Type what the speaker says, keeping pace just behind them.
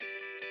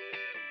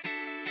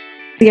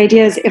The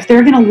idea is if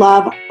they're going to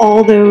love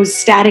all those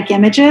static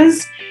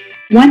images,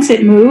 once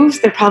it moves,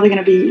 they're probably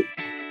going to be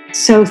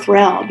so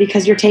thrilled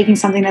because you're taking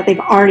something that they've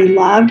already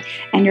loved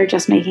and you're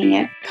just making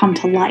it come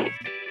to life.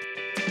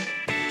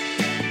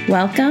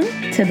 Welcome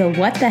to the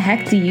What the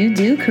Heck Do You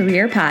Do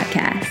Career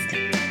Podcast,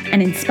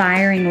 an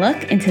inspiring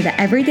look into the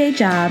everyday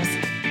jobs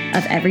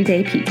of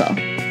everyday people.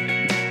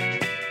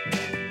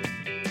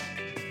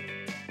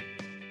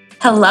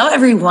 Hello,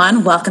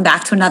 everyone. Welcome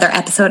back to another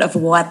episode of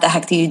What the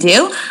Heck Do You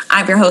Do?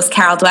 I'm your host,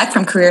 Carol Dweck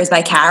from Careers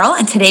by Carol,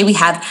 and today we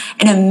have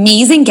an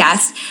amazing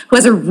guest who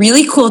has a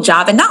really cool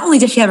job. And not only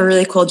does she have a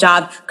really cool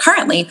job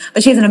currently,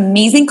 but she has an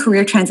amazing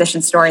career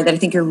transition story that I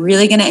think you're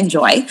really going to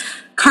enjoy.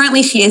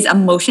 Currently, she is a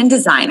motion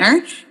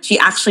designer. She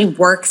actually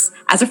works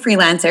as a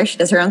freelancer. She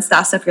does her own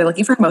stuff, so if you're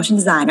looking for a motion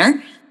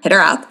designer, hit her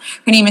up.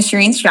 Her name is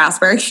Sherene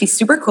Strausberg. She's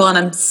super cool, and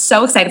I'm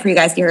so excited for you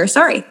guys to hear her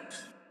story.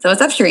 So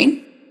what's up,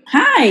 Sherene?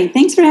 Hi,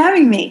 thanks for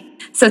having me.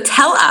 So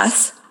tell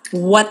us,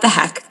 what the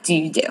heck do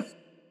you do?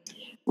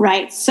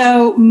 Right.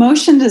 So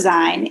motion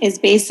design is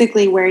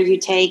basically where you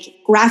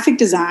take graphic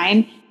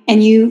design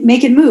and you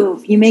make it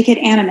move, you make it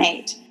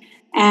animate.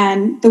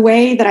 And the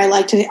way that I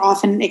like to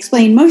often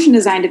explain motion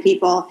design to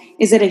people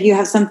is that if you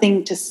have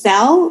something to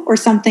sell or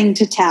something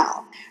to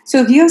tell. So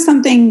if you have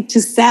something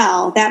to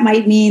sell, that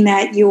might mean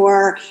that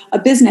you're a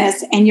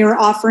business and you're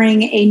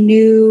offering a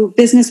new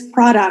business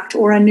product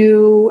or a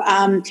new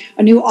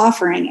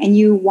offering, and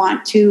you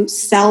want to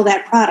sell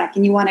that product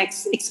and you want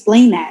to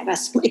explain that.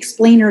 A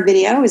explainer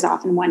video is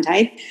often one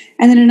type.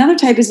 And then another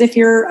type is if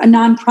you're a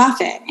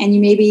nonprofit and you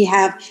maybe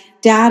have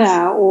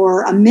data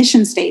or a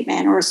mission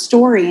statement or a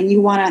story and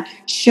you want to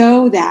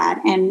show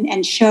that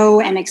and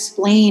show and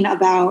explain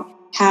about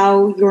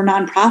how your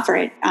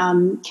nonprofit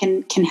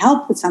can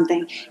help with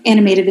something.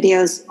 Animated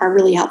videos are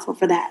really helpful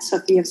for that. So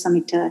if you have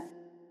something to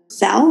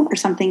sell or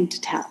something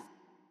to tell.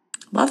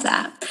 Love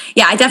that.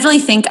 Yeah, I definitely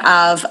think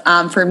of,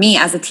 for me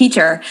as a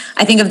teacher,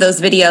 I think of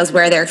those videos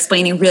where they're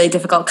explaining really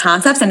difficult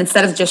concepts, and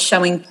instead of just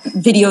showing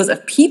videos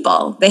of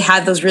people, they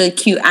have those really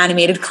cute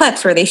animated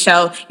clips where they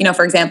show,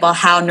 for example,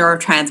 how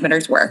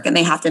neurotransmitters work, and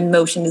they have to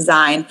motion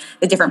design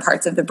the different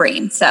parts of the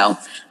brain. So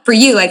for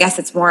you, I guess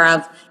it's more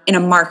of in a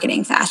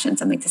marketing fashion,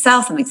 something to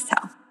sell, something to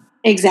tell.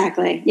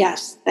 Exactly.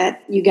 Yes,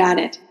 that you got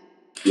it.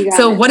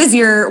 What is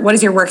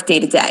your work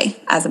day to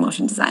day as a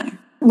motion designer?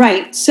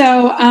 Right.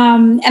 So,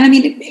 and I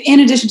mean,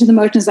 in addition to the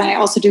motion design, I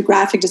also do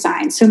graphic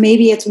design. So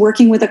maybe it's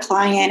working with a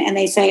client and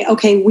they say,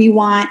 okay, we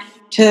want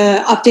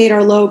to update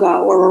our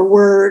logo, or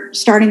we're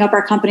starting up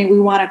our company. We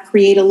want to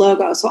create a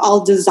logo. So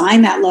I'll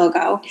design that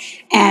logo,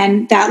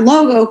 and that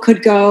logo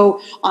could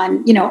go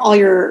on, all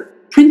your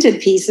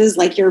printed pieces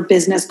like your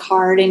business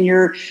card and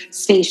your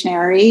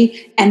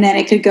stationery. And then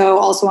it could go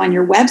also on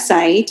your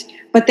website.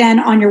 But then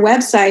on your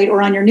website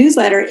or on your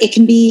newsletter, it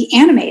can be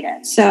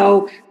animated.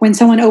 So when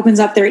someone opens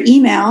up their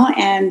email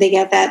and they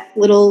get that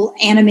little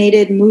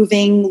animated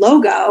moving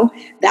logo,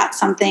 that's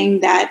something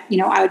that,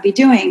 I would be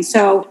doing.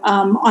 So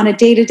on a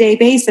day-to-day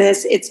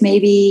basis, it's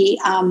maybe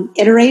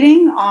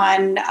iterating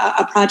on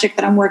a project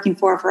that I'm working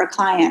for a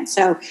client.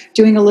 So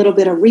doing a little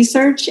bit of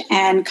research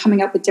and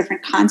coming up with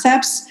different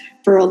concepts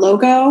for a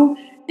logo.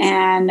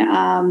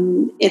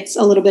 And it's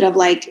a little bit of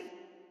like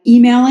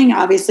emailing,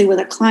 obviously, with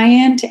a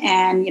client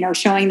and,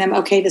 showing them,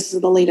 okay, this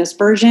is the latest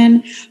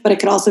version, but it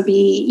could also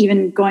be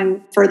even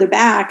going further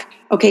back.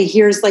 Okay,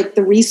 here's like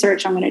the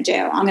research I'm going to do.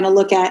 I'm going to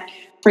look at,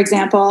 for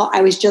example,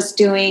 I was just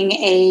doing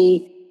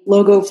a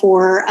logo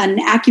for an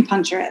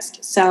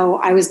acupuncturist. So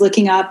I was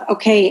looking up,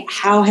 okay,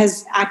 how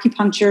has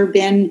acupuncture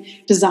been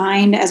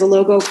designed as a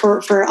logo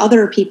for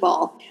other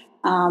people?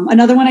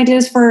 Another one I did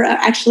is for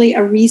actually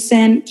a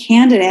recent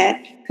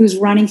candidate who's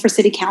running for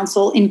city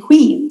council in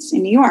Queens,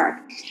 in New York.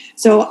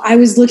 So I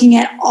was looking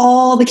at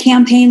all the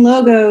campaign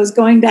logos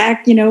going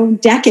back,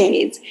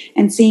 decades,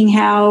 and seeing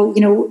how,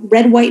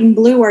 red, white, and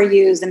blue are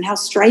used, and how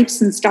stripes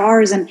and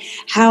stars and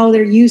how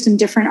they're used in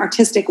different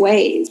artistic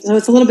ways. So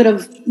it's a little bit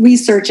of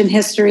research and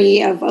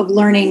history of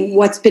learning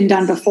what's been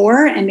done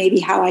before and maybe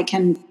how I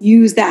can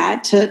use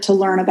that to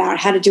learn about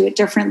how to do it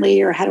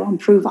differently or how to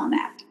improve on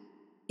that.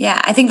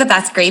 Yeah, I think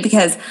that's great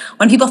because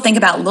when people think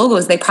about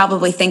logos, they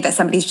probably think that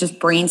somebody's just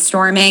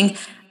brainstorming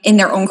in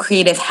their own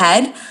creative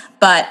head,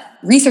 but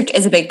research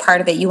is a big part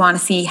of it. You want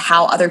to see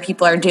how other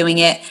people are doing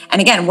it.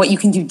 And again, what you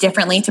can do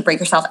differently to break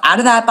yourself out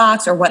of that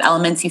box, or what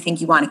elements you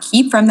think you want to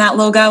keep from that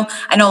logo.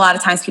 I know a lot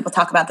of times people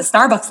talk about the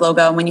Starbucks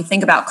logo. And when you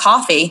think about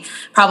coffee,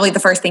 probably the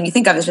first thing you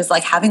think of is just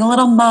like having a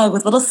little mug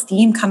with little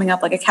steam coming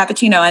up like a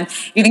cappuccino. And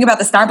if you think about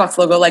the Starbucks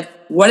logo, like,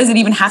 what does it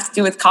even have to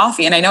do with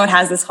coffee? And I know it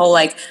has this whole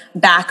like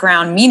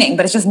background meaning,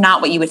 but it's just not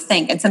what you would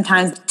think. And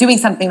sometimes doing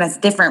something that's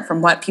different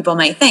from what people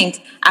might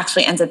think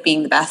actually ends up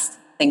being the best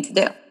thing to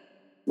do.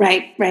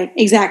 Right.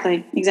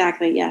 Exactly.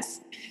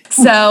 Yes.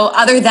 So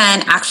other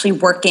than actually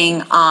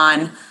working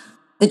on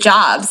the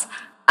jobs,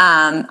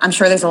 I'm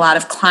sure there's a lot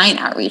of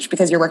client outreach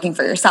because you're working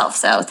for yourself.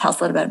 So tell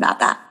us a little bit about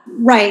that.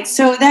 Right.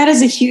 So that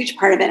is a huge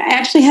part of it. I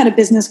actually had a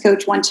business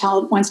coach once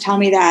tell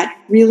me that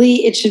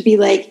really it should be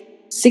like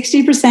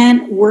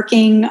 60%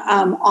 working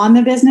on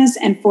the business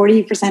and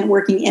 40%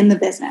 working in the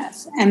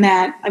business. And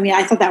that, I mean,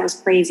 I thought that was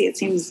crazy. It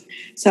seems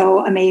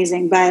so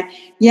amazing. But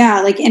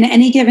yeah, like in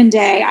any given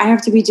day, I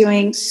have to be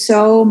doing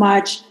so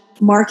much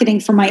marketing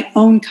for my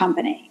own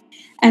company.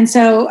 And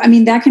so, I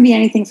mean, that can be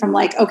anything from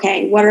like,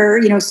 okay, what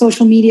are,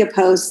 social media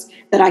posts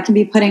that I can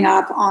be putting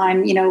up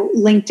on,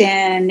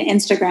 LinkedIn,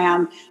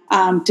 Instagram,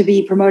 to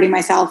be promoting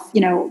myself,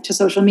 to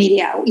social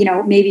media,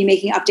 maybe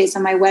making updates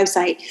on my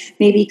website,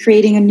 maybe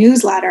creating a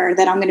newsletter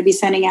that I'm going to be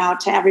sending out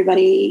to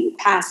everybody,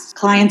 past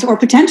clients or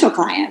potential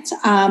clients.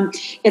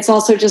 It's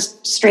also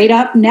just straight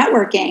up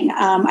networking.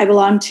 I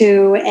belong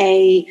to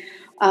a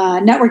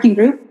networking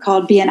group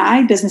called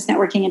BNI, Business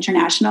Networking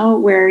International,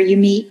 where you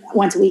meet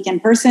once a week in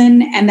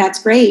person. And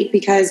that's great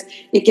because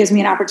it gives me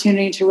an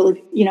opportunity to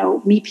really,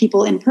 meet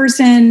people in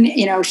person,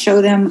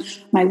 show them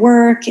my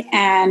work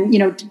and,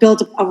 to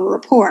build a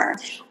rapport.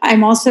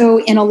 I'm also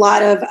in a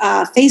lot of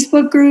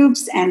Facebook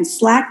groups and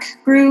Slack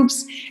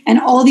groups. And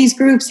all these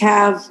groups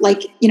have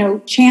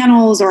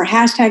channels or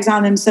hashtags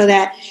on them so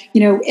that,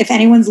 if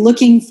anyone's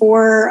looking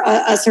for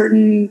a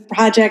certain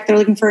project, they're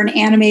looking for an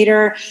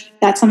animator,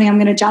 that's something I'm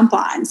going to jump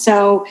on.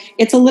 So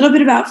it's a little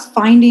bit about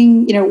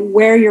finding,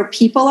 where your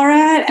people are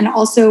at and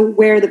also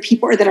where the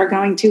people that are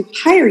going to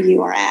hire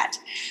you are at.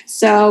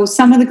 So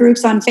some of the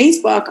groups on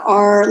Facebook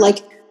are like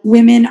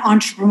women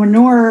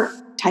entrepreneur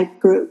type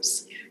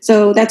groups.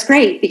 So that's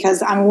great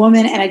because I'm a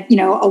woman and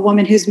a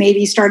woman who's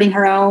maybe starting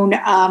her own,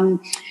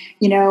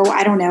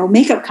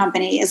 makeup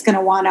company is going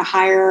to want to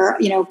hire,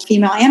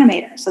 female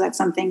animators. So that's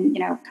something,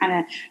 kind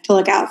of to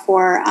look out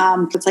for.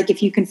 It's like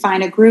if you can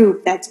find a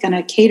group that's going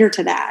to cater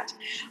to that.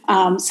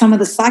 Some of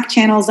the Slack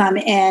channels I'm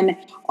in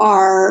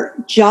are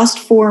just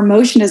for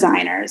motion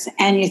designers.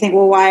 And you think,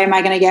 well, why am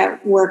I going to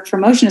get work for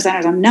motion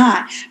designers? I'm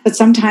not. But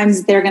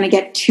sometimes they're going to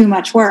get too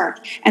much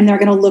work and they're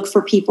going to look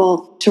for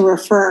people to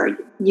refer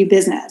you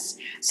business.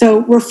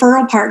 So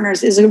referral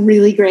partners is a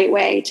really great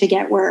way to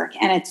get work.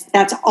 And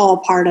that's all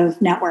part of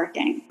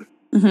networking.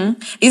 Mm-hmm.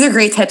 These are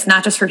great tips,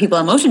 not just for people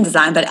in motion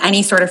design, but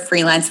any sort of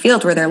freelance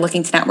field where they're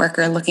looking to network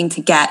or looking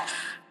to get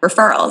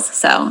referrals.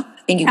 So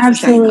thank you for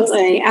sharing those.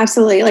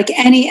 Absolutely. Like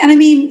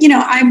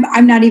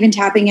I'm not even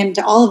tapping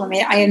into all of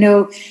them. I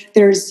know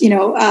there's, you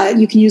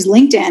can use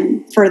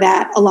LinkedIn for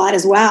that a lot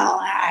as well.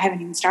 I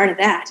haven't even started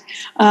that.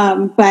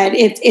 But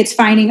it's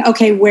finding,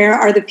 okay,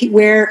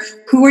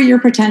 who are your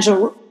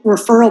potential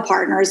referral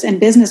partners and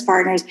business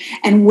partners,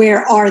 and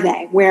where are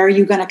they? Where are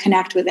you going to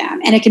connect with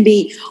them? And it can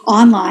be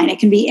online, it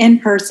can be in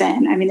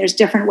person. I mean, there's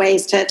different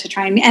ways to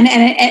try and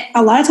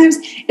a lot of times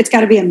it's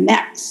got to be a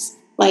mix.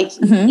 Like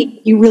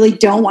you really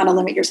don't want to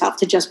limit yourself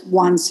to just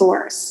one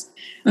source.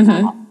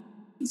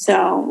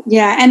 So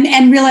yeah,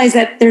 and realize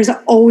that there's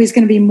always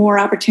going to be more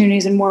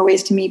opportunities and more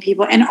ways to meet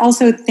people, and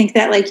also think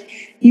that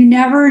you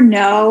never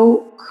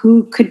know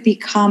who could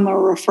become a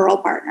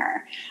referral partner.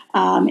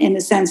 In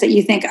the sense that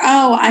you think,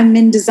 oh, I'm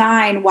in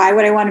design, why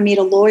would I want to meet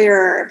a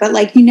lawyer?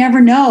 But you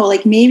never know,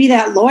 maybe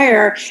that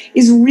lawyer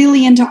is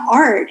really into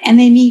art and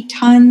they meet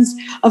tons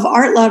of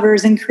art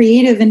lovers and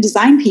creative and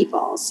design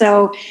people.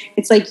 So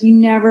it's you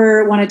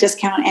never want to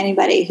discount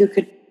anybody who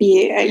could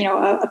be,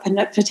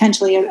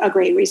 potentially a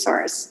great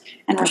resource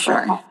and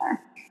referral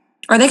partner.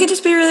 Or they could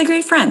just be a really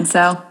great friend.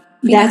 So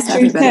that's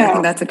true too. I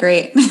think that's a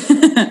great...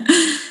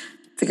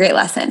 It's a great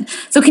lesson.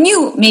 So can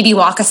you maybe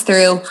walk us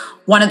through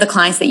one of the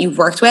clients that you've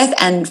worked with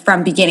and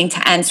from beginning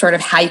to end, sort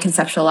of how you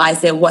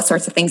conceptualized it, what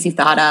sorts of things you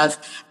thought of,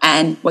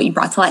 and what you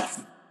brought to life?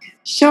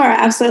 Sure,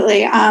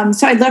 absolutely.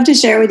 So I'd love to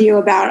share with you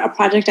about a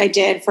project I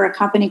did for a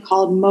company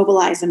called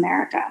Mobilize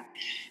America.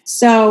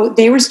 So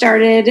they were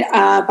started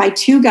by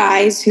two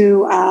guys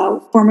who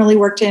formerly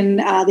worked in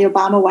the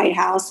Obama White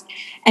House.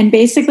 And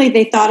basically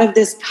they thought of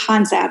this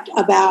concept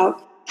about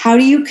how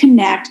do you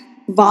connect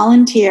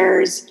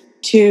volunteers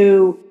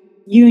to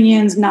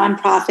unions,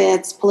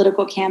 nonprofits,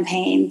 political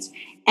campaigns,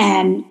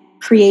 and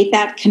create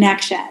that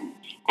connection.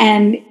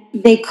 And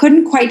they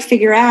couldn't quite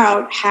figure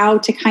out how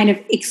to kind of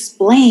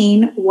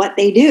explain what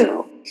they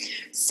do.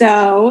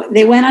 So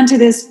they went onto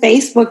this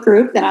Facebook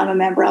group that I'm a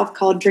member of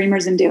called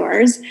Dreamers and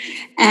Doers.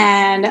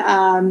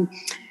 And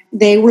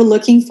they were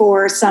looking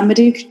for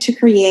somebody to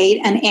create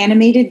an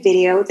animated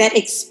video that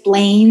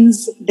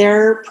explains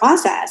their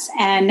process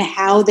and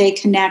how they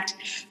connect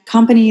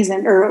companies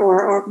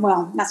or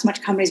not so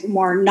much companies, but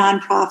more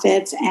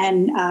nonprofits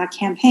and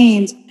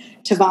campaigns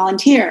to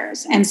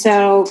volunteers. And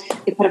so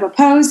they put up a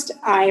post.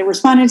 I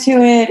responded to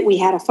it. We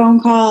had a phone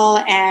call,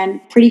 and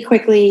pretty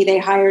quickly they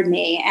hired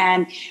me.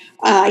 And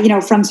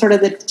from sort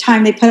of the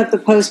time they put up the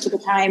post to the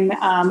time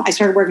I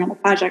started working on the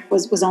project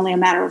was only a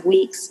matter of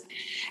weeks.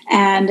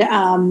 And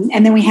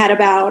then we had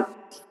about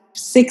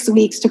 6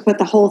 weeks to put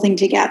the whole thing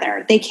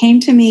together. They came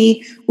to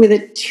me with a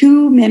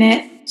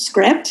 2-minute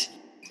script.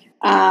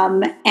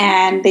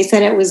 And they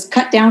said it was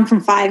cut down from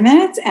 5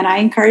 minutes, and I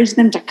encouraged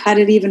them to cut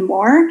it even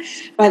more.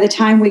 By the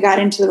time we got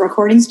into the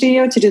recording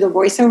studio to do the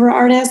voiceover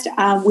artist,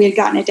 we had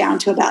gotten it down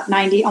to about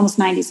almost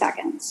 90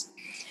 seconds.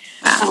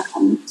 Wow.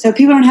 So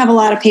people don't have a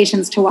lot of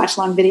patience to watch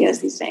long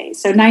videos these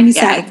days. So 90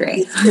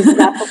 seconds is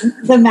about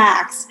the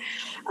max.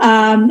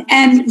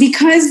 And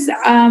because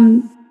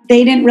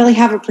they didn't really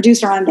have a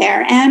producer on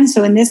their end,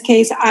 so in this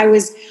case, I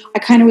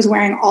kind of was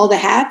wearing all the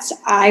hats.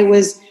 I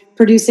was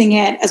producing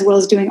it as well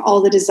as doing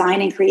all the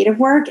design and creative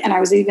work, and I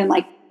was even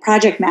like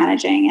project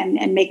managing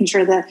and making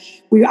sure that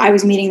I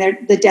was meeting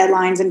the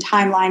deadlines and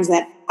timelines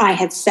that I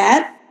had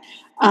set.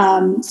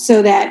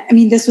 So that, I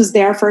mean, this was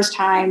their first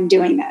time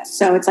doing this.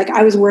 So it's like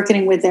I was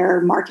working with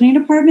their marketing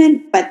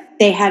department, but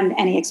they hadn't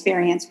any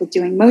experience with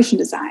doing motion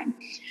design.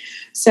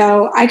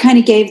 So I kind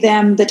of gave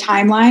them the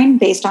timeline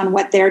based on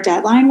what their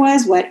deadline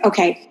was.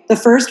 The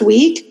first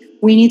week,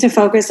 we need to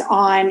focus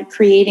on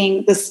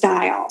creating the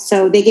style.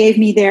 So they gave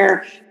me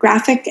their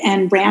graphic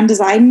and brand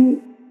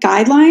design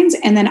guidelines.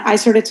 And then I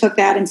sort of took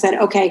that and said,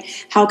 okay,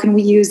 how can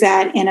we use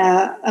that in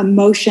a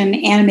motion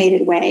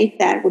animated way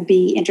that would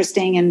be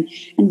interesting and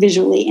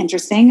visually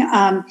interesting?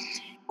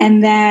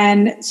 And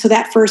then, so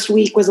that first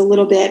week was a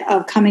little bit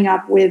of coming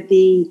up with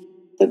the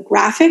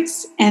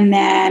graphics and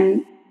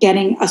then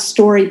getting a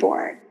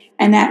storyboard.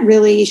 And that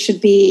really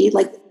should be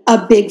like a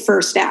big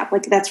first step.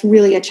 Like that's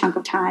really a chunk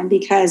of time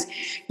because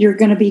you're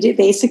going to be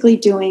basically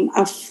doing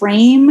a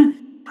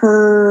frame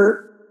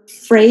per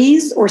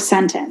phrase or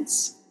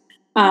sentence.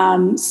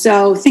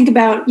 So think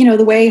about,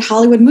 the way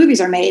Hollywood movies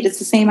are made. It's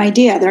the same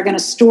idea. They're going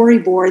to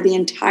storyboard the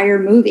entire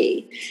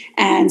movie.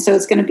 And so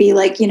it's going to be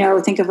like,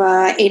 think of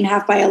a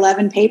 8.5 by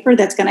 11 paper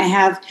that's going to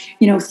have,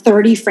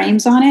 30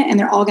 frames on it, and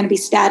they're all going to be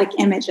static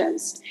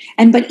images.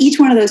 But each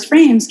one of those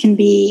frames can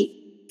be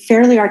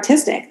fairly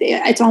artistic.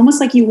 It's almost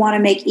like you want to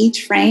make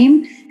each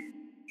frame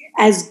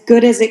as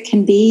good as it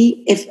can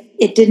be if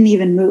it didn't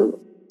even move.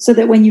 So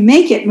that when you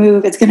make it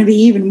move, it's going to be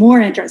even more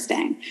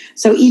interesting.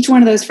 So each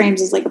one of those frames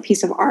is like a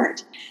piece of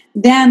art.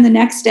 Then the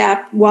next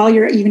step, while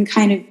you're even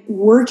kind of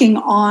working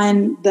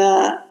on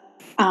the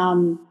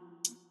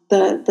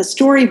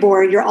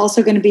storyboard, you're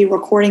also going to be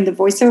recording the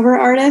voiceover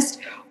artist,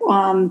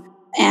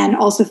 and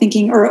also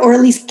thinking, or at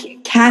least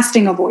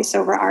casting a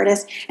voiceover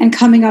artist and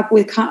coming up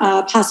with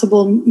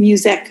possible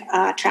music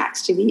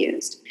tracks to be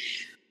used.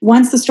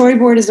 Once the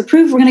storyboard is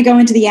approved, we're going to go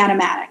into the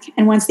animatic.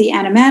 And once the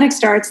animatic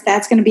starts,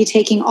 that's going to be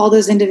taking all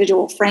those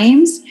individual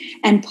frames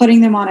and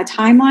putting them on a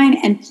timeline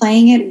and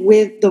playing it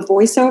with the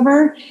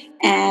voiceover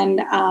and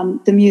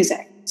the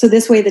music. So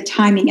this way the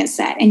timing is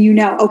set. And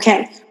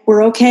okay,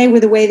 we're okay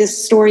with the way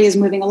this story is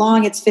moving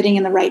along. It's fitting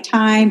in the right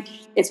time.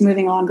 It's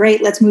moving along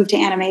great. Let's move to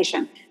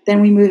animation.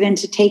 Then we move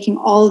into taking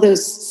all of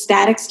those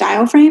static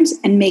style frames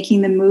and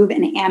making them move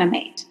and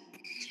animate.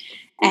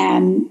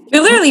 And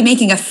you're literally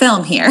making a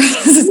film here.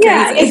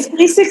 Yeah, it's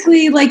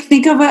basically like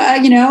think of a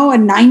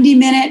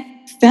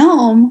 90-minute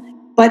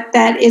film, but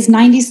that is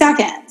 90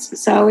 seconds.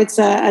 So it's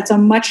a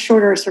much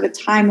shorter sort of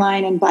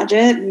timeline and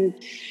budget,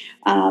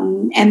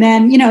 and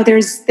then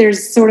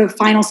there's sort of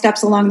final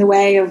steps along the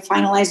way of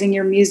finalizing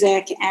your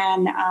music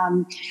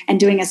and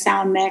doing a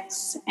sound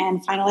mix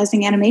and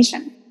finalizing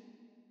animation.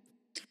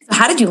 So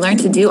how did you learn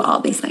to do all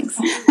these things?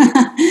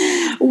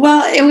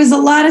 Well, it was a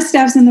lot of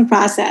steps in the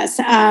process.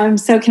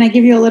 So can I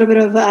give you a little bit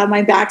of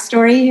my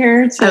backstory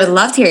here? I would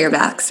love to hear your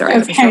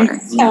backstory. Okay.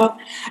 For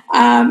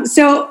sure.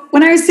 So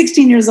when I was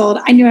 16 years old,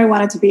 I knew I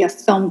wanted to be a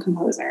film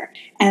composer.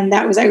 And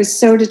I was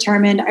so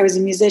determined. I was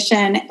a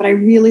musician, but I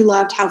really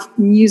loved how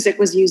music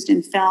was used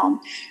in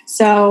film.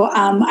 So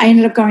I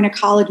ended up going to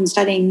college and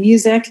studying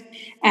music.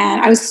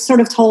 And I was sort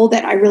of told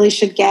that I really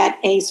should get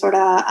a sort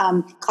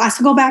of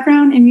classical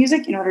background in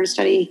music in order to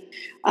study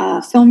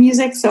film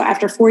music. So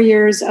after 4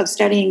 years of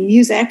studying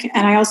music,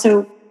 and I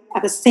also,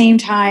 at the same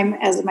time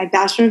as my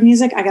Bachelor of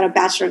Music, I got a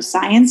Bachelor of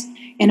Science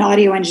in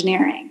Audio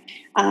Engineering.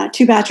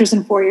 2 bachelors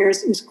in 4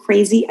 years. It was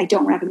crazy. I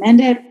don't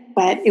recommend it,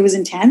 but it was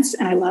intense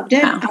and I loved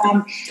it.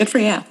 Wow. Good for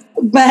you.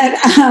 But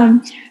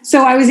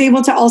so I was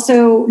able to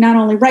also not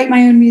only write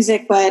my own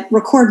music, but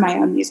record my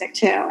own music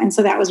too. And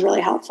so that was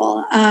really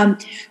helpful.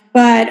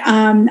 But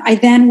I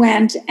then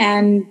went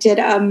and did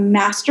a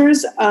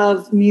master's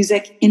of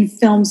music in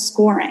film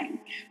scoring.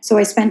 So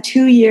I spent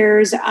 2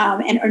 years,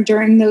 and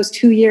during those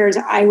 2 years,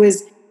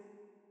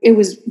 it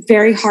was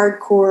very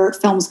hardcore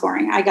film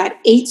scoring. I got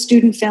 8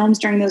 student films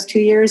during those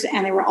 2 years,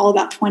 and they were all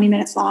about 20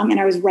 minutes long,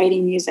 and I was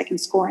writing music and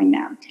scoring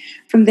them.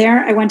 From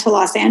there, I went to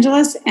Los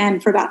Angeles,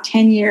 and for about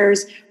 10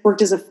 years,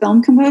 worked as a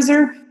film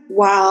composer,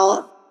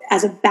 while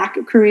as a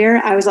backup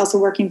career, I was also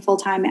working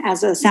full-time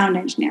as a sound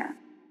engineer.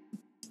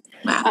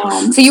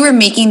 Wow. So you were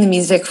making the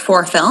music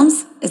for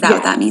films? Is that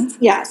what that means?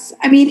 Yes.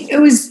 I mean, it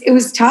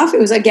was tough. It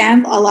was,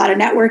 again, a lot of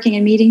networking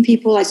and meeting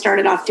people. I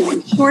started off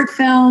doing short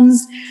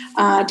films,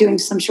 doing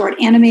some short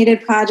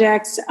animated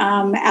projects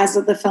as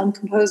the film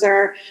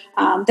composer.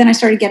 Then I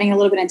started getting a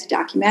little bit into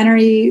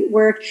documentary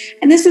work.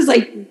 And this is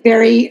like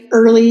very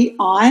early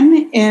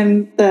on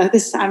in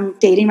I'm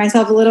dating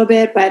myself a little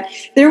bit, but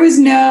there was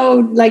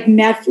no like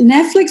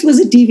Netflix was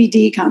a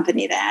DVD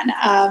company then.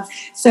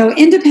 So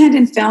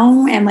independent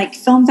film and like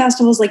film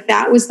festivals, like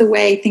that was the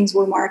way things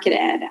were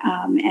marketed.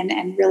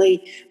 And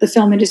really the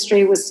film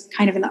industry was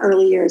kind of in the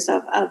early years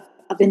of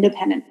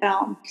independent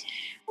film.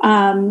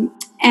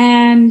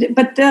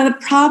 But the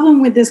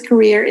problem with this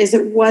career is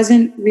it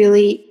wasn't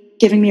really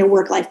giving me a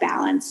work-life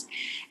balance.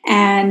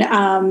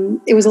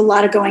 And it was a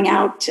lot of going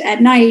out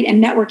at night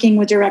and networking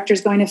with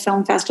directors, going to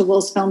film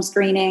festivals, film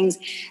screenings.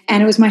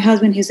 And it was my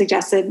husband who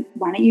suggested,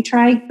 why don't you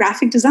try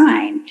graphic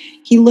design?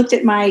 He looked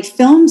at my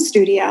film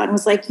studio and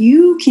was like,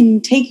 you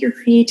can take your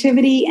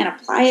creativity and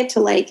apply it to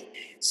like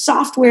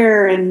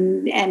software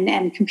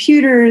and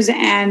computers,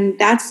 and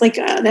that's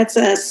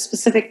a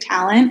specific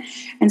talent.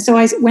 And so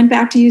I went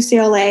back to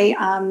UCLA.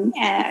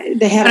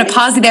 They had. I'm gonna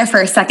pause you there for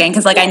a second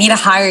because, I need to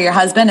hire your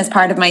husband as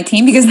part of my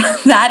team, because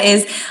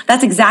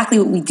that's exactly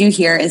what we do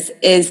here. Is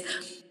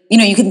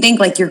you can think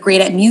like you're great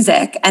at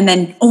music and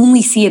then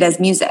only see it as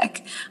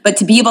music, but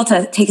to be able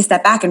to take a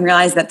step back and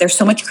realize that there's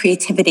so much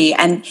creativity,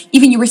 and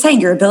even you were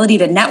saying your ability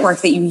to network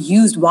that you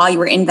used while you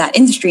were in that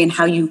industry and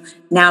how you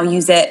now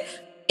use it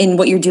in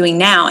what you're doing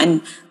now.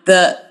 And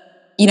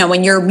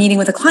when you're meeting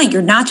with a client,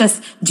 you're not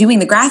just doing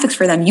the graphics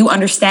for them. You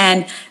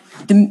understand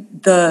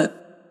the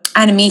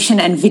animation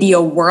and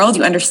video world.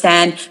 You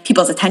understand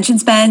people's attention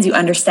spans. You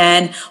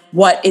understand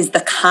what is the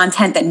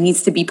content that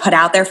needs to be put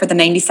out there for the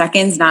 90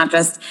 seconds, not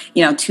just,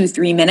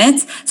 2-3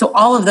 minutes. So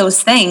all of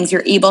those things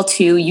you're able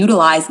to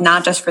utilize,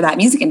 not just for that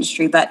music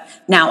industry, but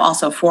now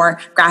also for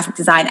graphic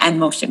design and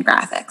motion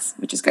graphics,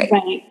 which is great.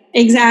 Right.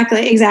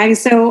 Exactly.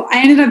 So I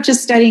ended up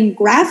just studying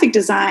graphic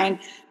design.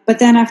 But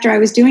then after I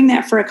was doing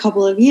that for a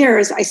couple of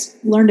years, I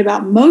learned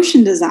about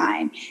motion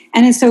design.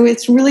 And so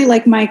it's really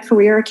like my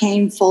career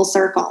came full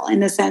circle in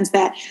the sense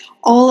that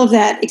all of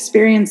that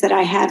experience that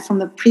I had from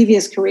the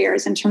previous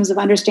careers in terms of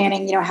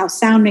understanding, how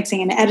sound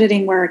mixing and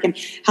editing work and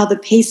how the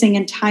pacing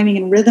and timing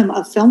and rhythm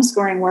of film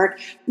scoring work.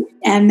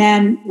 And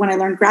then when I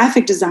learned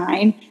graphic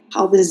design,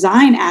 how the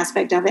design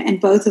aspect of it, and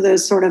both of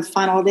those sort of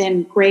funneled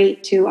in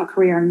great to a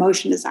career in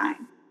motion design.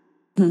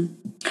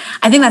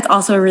 I think that's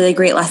also a really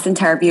great lesson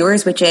to our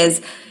viewers, which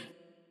is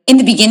in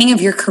the beginning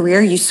of your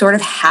career, you sort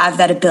of have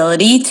that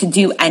ability to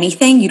do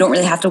anything. You don't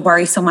really have to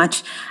worry so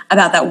much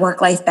about that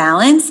work-life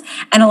balance.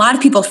 And a lot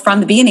of people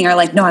from the beginning are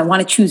like, no, I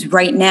want to choose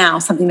right now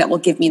something that will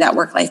give me that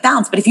work-life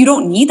balance. But if you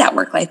don't need that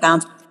work-life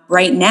balance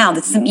right now,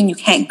 that doesn't mean you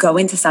can't go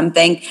into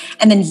something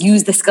and then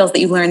use the skills that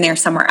you learned there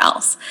somewhere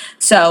else.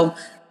 So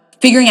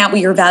figuring out what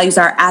your values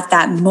are at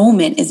that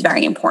moment is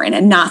very important,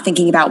 and not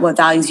thinking about what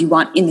values you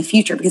want in the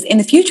future, because in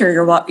the future,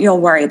 you'll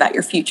worry about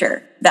your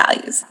future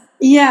values.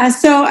 Yeah.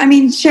 So,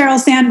 Sheryl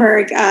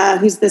Sandberg,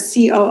 who's the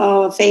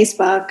COO of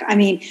Facebook,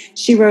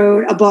 she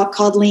wrote a book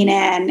called Lean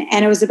In,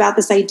 and it was about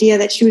this idea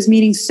that she was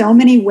meeting so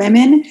many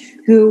women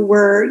who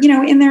were,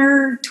 in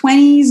their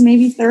 20s,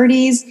 maybe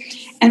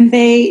 30s, and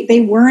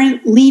they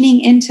weren't leaning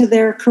into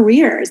their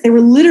careers. They were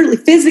literally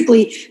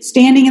physically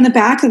standing in the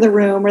back of the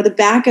room or the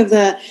back of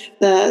the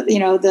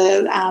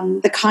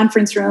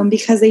conference room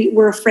because they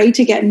were afraid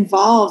to get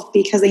involved,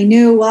 because they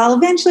knew, well,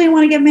 eventually I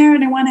want to get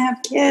married, I want to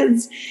have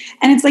kids.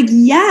 And it's like,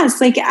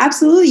 yes, like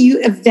absolutely, you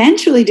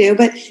eventually do.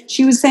 But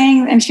she was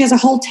saying, and she has a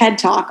whole TED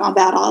talk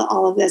about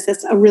all of this.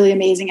 That's really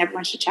amazing.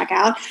 Everyone should check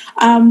out.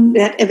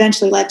 That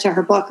eventually led to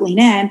her book, Lean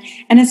In.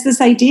 And it's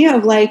this idea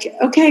of like,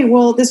 okay,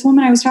 well, this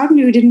woman I was talking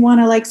to who didn't want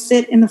to like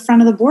sit in the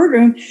front of the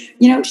boardroom,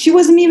 she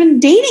wasn't even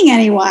dating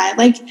anyone.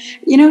 Like,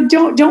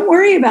 don't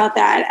worry about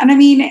that. And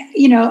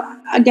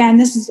again,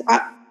 this is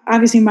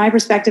obviously my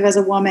perspective as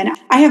a woman.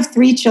 I have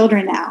 3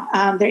 children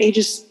now. Their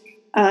ages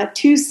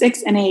 2,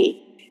 6, and 8.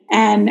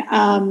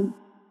 And,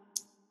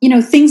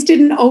 things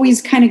didn't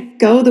always kind of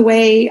go the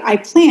way I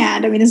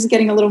planned. This is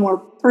getting a little more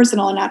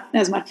personal and not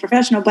as much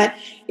professional, but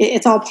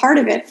it's all part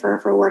of it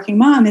for a working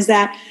mom, is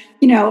that,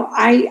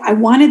 I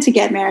wanted to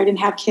get married and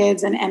have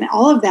kids and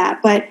all of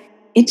that, but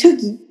it took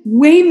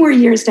way more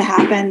years to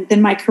happen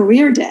than my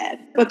career did.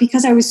 But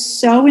because I was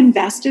so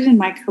invested in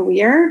my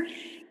career,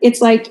 it's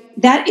like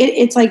that,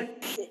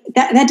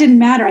 that didn't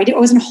matter. I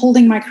wasn't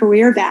holding my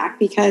career back,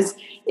 because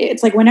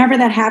it's like whenever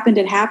that happened,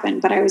 it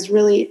happened. But I was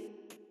really,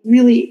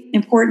 really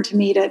important to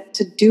me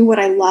to do what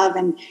I love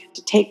and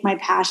to take my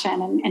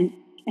passion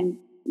and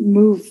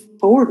move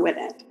forward with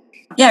it.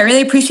 Yeah, I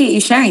really appreciate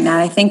you sharing that.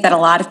 I think that a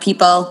lot of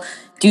people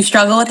do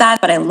struggle with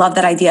that, but I love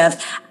that idea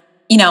of,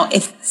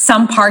 if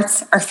some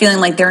parts are feeling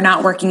like they're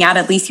not working out,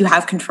 at least you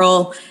have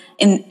control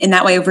in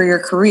that way over your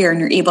career,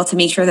 and you're able to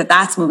make sure that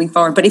that's moving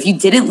forward. But if you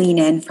didn't lean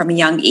in from a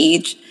young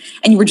age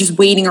and you were just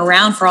waiting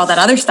around for all that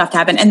other stuff to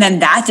happen, and then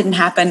that didn't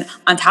happen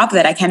on top of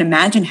it, I can't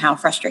imagine how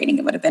frustrating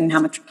it would have been and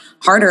how much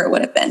harder it would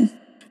have been.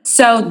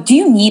 So do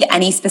you need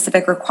any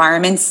specific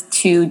requirements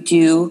to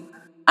do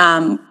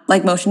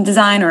like motion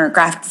design or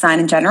graphic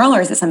design in general,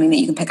 or is it something that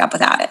you can pick up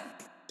without it?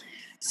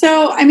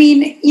 So,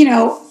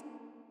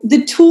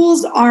 the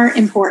tools are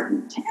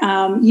important.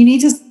 You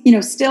need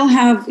to, still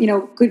have,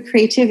 good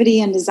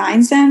creativity and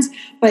design sense,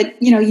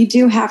 but, you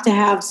do have to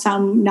have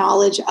some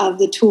knowledge of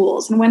the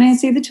tools. And when I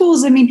say the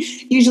tools,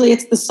 usually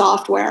it's the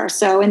software.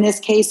 So in this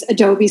case,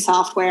 Adobe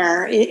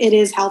software, it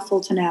is helpful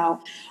to know.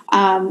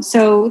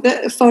 So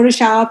the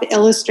Photoshop,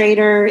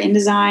 Illustrator,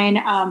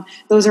 InDesign,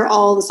 those are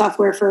all the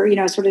software for,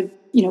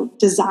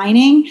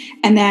 designing.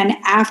 And then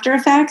After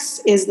Effects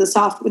is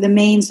the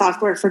main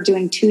software for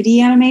doing 2D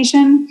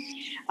animation.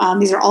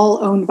 These are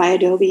all owned by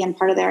Adobe and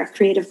part of their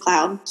Creative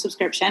Cloud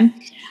subscription.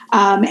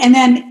 And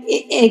then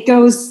it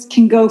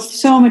can go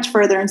so much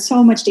further and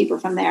so much deeper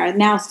from there.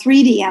 Now,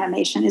 3D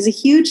animation is a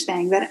huge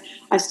thing that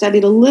I've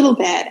studied a little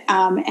bit.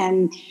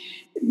 And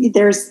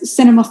there's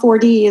Cinema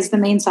 4D is the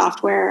main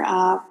software.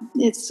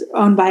 It's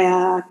owned by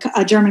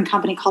a German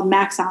company called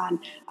Maxon.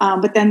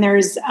 But then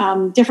there's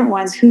different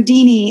ones,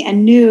 Houdini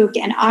and Nuke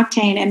and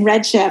Octane and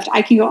Redshift.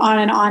 I can go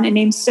on and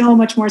name so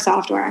much more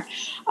software.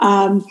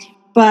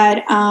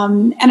 But I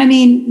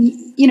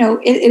mean,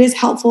 it is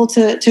helpful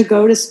to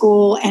go to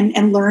school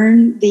and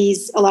learn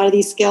a lot of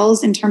these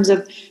skills in terms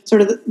of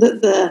sort of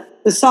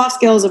the soft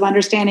skills of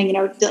understanding,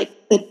 like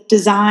the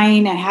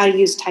design and how to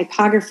use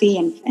typography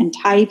and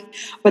type,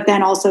 but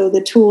then also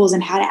the tools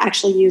and how to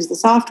actually use the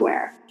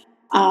software.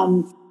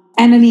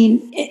 And I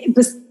mean,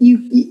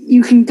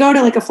 you can go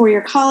to like a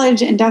 4-year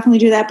college and definitely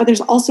do that, but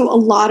there's also a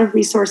lot of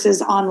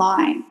resources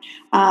online.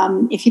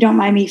 If you don't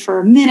mind me for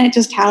a minute,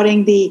 just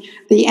touting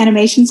the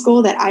animation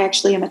school that I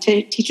actually am a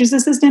teacher's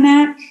assistant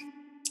at.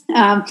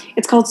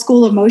 It's called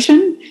School of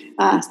Motion,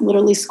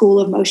 literally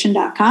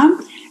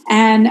schoolofmotion.com.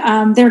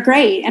 And they're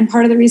great. And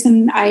part of the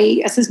reason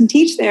I assistant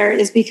teach there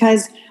is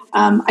because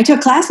I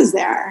took classes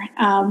there.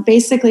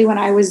 Basically, when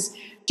I was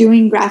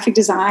doing graphic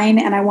design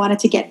and I wanted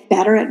to get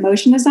better at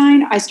motion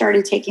design, I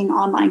started taking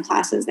online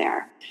classes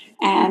there.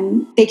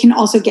 And they can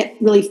also get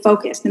really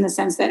focused in the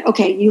sense that,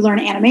 okay, you learn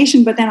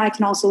animation, but then I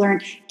can also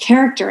learn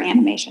character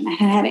animation. I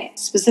had to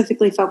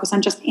specifically focus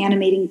on just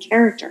animating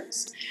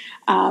characters.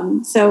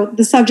 So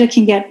the subject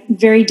can get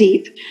very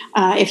deep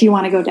if you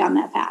want to go down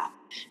that path.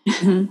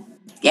 Mm-hmm.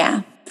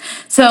 Yeah.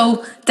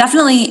 So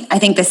definitely, I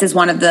think this is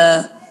one of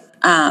the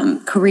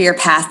career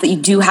paths that you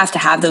do have to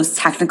have those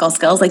technical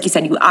skills. Like you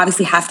said, you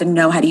obviously have to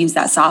know how to use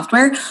that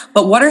software,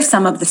 but what are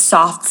some of the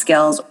soft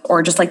skills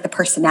or just like the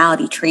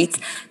personality traits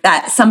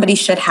that somebody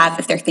should have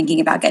if they're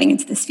thinking about getting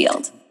into this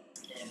field?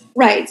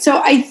 Right.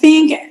 So I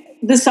think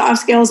the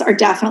soft skills are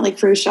definitely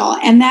crucial.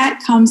 And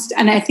that comes,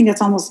 and I think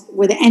that's almost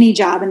with any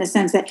job in the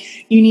sense that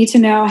you need to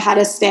know how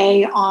to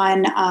stay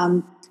on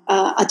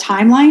a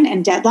timeline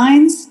and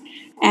deadlines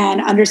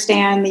and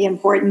understand the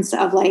importance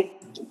of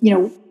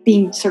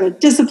being sort of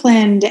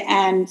disciplined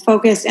and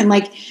focused, and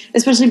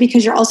especially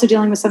because you're also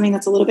dealing with something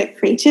that's a little bit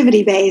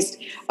creativity based.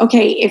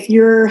 Okay, if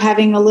you're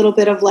having a little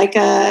bit of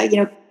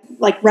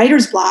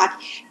writer's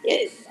block,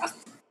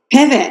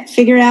 pivot,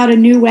 figure out a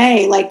new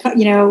way,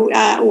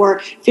 or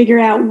figure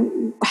out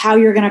how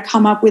you're going to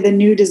come up with a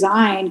new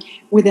design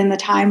within the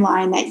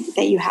timeline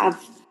that you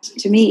have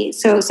to meet.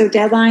 So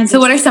deadlines. So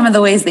what are some of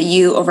the ways that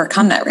you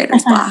overcome that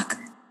writer's block?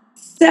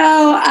 So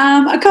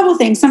a couple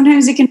things.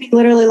 Sometimes it can be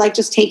literally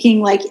just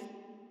taking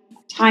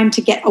time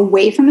to get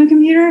away from the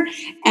computer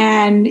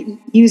and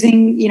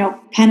using,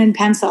 pen and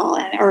pencil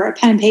or a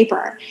pen and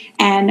paper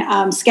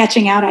and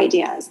sketching out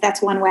ideas.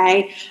 That's one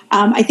way.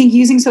 I think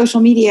using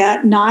social media,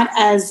 not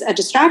as a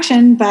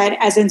distraction, but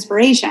as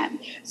inspiration.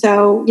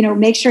 So,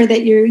 make sure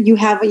that you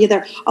have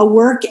either a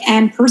work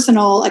and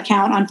personal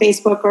account on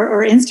Facebook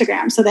or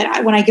Instagram, so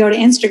that when I go to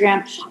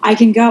Instagram, I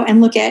can go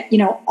and look at,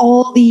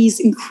 all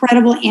these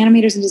incredible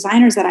animators and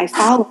designers that I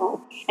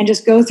follow, and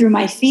just go through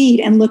my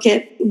feed and look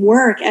at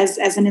work as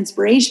an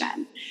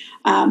inspiration.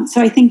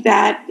 So I think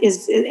that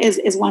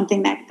is one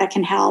thing that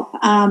can help.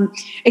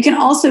 It can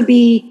also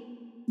be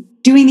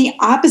doing the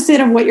opposite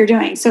of what you're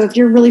doing. So if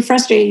you're really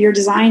frustrated, you're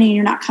designing, and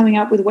you're not coming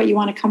up with what you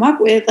want to come up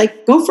with,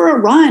 go for a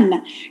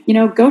run,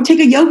 go take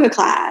a yoga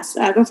class,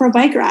 go for a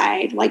bike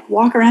ride,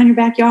 walk around your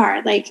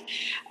backyard,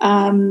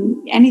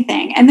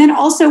 anything. And then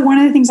also one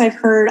of the things I've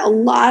heard a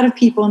lot of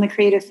people in the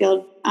creative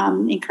field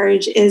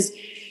encourage is,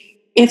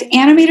 if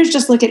animators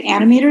just look at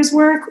animators'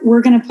 work,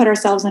 we're going to put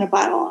ourselves in a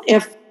bubble.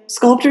 If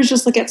sculptors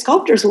just look at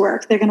sculptors'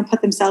 work, they're going to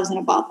put themselves in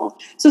a bubble.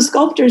 So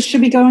sculptors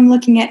should be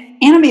looking at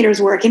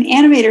animators' work, and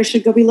animators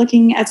should be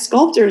looking at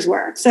sculptors'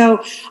 work.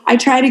 So I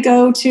try to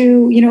go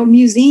to,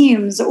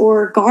 museums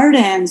or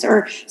gardens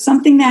or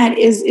something that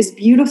is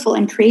beautiful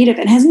and creative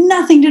and has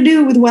nothing to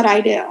do with what I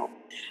do.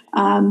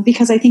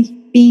 Because I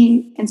think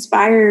being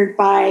inspired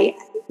by,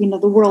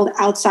 the world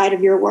outside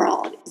of your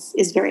world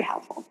is very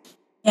helpful.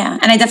 Yeah.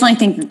 And I definitely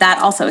think that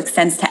also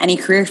extends to any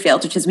career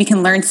field, which is we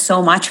can learn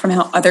so much from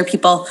how other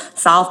people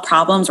solve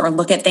problems or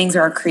look at things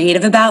or are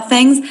creative about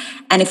things.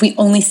 And if we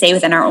only stay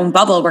within our own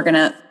bubble, we're going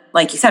to,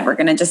 like you said, we're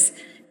going to just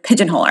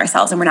pigeonhole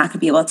ourselves, and we're not going to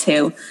be able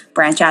to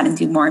branch out and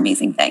do more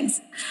amazing things.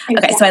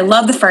 Okay. So I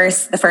love the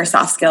first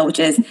soft skill, which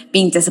is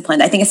being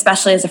disciplined. I think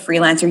especially as a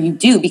freelancer, you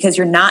do, because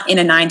you're not in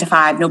a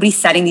 9-to-5. Nobody's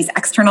setting these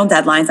external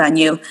deadlines on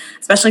you,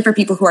 especially for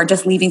people who are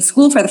just leaving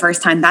school for the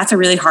first time. That's a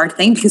really hard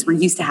thing because we're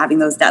used to having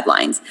those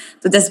deadlines.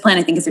 So discipline,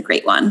 I think, is a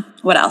great one.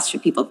 What else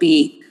should people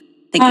be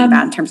thinking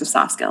about in terms of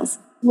soft skills?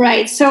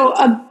 Right. So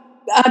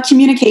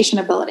communication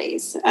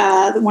abilities.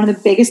 One of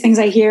the biggest things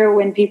I hear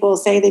when people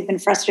say they've been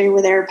frustrated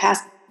with their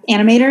past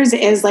animators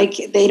is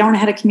like they don't know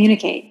how to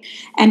communicate.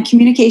 And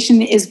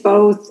communication is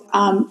both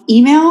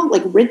email,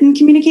 like written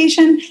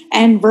communication,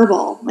 and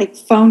verbal, like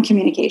phone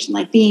communication,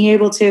 like being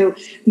able to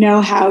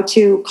know how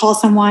to call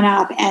someone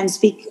up and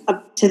speak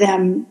up to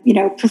them,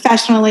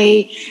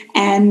 professionally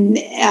and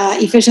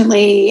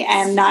efficiently,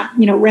 and not,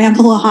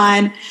 ramble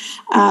on.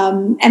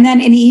 And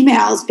then in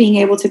emails, being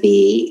able to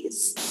be,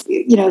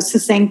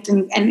 succinct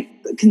and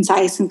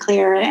concise and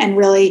clear, and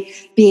really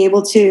be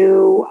able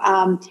to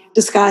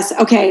discuss,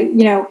 okay,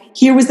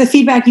 here was the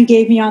feedback you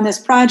gave me on this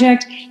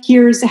project.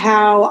 Here's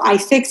how I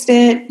fixed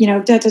it,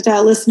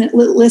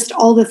 list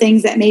all the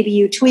things that maybe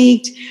you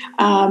tweaked,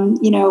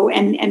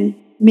 and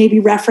maybe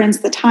reference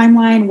the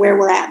timeline where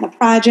we're at in the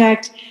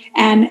project.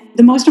 And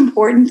the most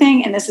important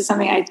thing, and this is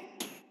something I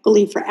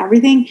believe for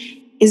everything,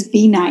 is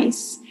be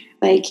nice.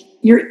 Like,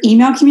 your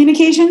email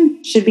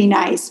communication should be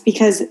nice,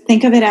 because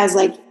think of it as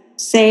like,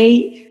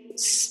 say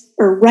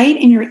or write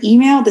in your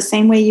email the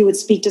same way you would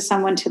speak to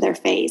someone to their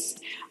face.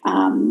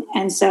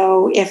 And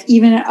so if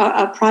even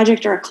a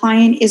project or a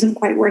client isn't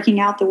quite working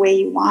out the way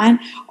you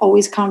want,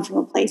 always come from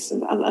a place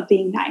of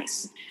being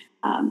nice.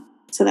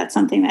 So that's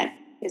something that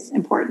is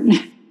important.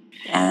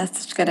 Yeah,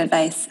 that's such good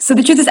advice. So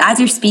the truth is, as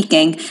you're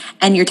speaking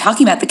and you're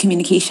talking about the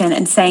communication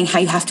and saying how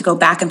you have to go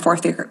back and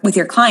forth with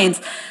your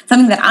clients,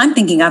 something that I'm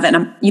thinking of,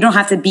 and you don't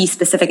have to be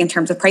specific in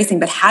terms of pricing,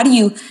 but how do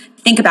you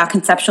think about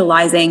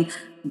conceptualizing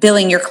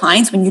billing your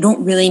clients when you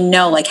don't really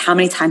know like how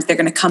many times they're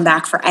going to come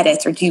back for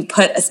edits? Or do you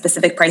put a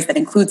specific price that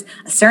includes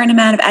a certain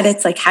amount of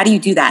edits? Like, how do you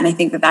do that? And I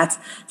think that that's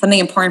something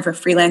important for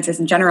freelancers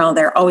in general.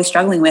 They're always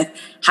struggling with,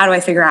 how do I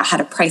figure out how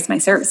to price my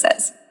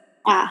services?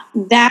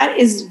 That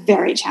is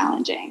very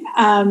challenging.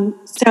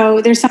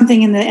 So there's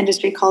something in the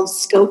industry called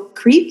scope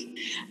creep,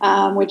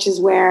 which is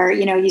where,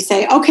 you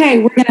say, okay,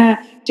 we're going to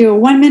do a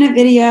 1-minute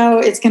video.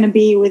 It's going to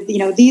be with,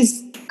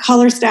 these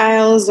color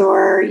styles,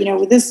 or,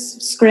 with this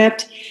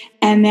script.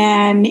 And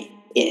then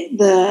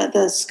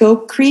the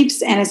scope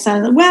creeps, and it's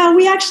well,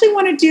 we actually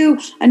want to do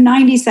a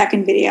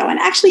 90-second video. And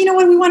actually,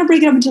 we want to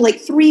break it up into like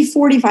 3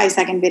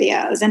 45-second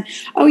videos. And,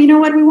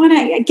 we want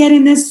to get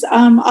in this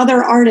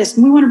other artist,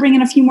 and we want to bring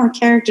in a few more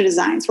character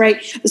designs,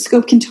 right? The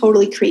scope can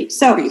totally creep.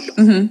 So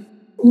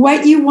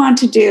what you want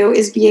to do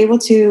is be able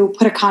to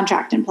put a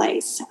contract in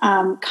place.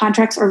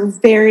 Contracts are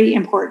very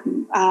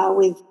important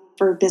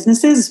for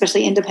businesses,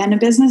 especially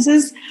independent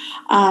businesses.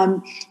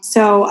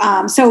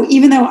 So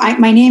even though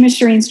my name is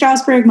Sherene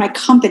Strausberg, my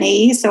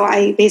company, so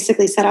I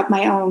basically set up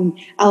my own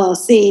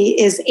LLC,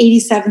 is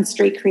 87th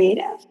Street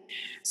Creative.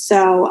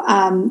 So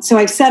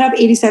I've set up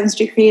 87th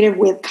Street Creative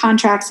with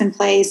contracts in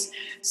place,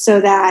 so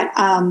that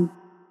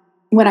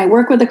when I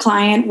work with a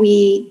client,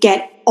 we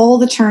get all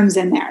the terms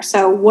in there.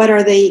 So what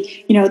are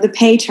the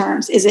pay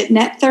terms? Is it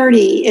net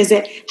 30? Is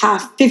it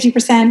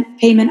 50%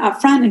 payment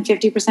up front and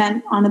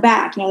 50% on the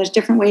back? There's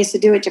different ways to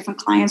do it. Different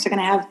clients are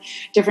going to have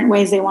different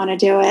ways they want to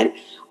do it.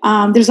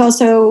 There's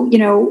also,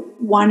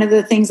 one of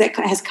the things that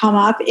has come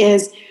up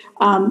is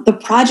the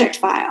project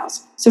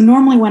files. So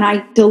normally when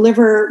I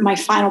deliver my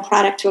final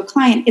product to a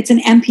client, it's an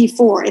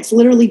MP4. It's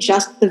literally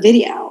just the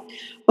video.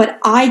 But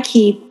I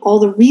keep all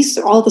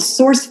the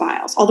source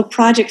files, all the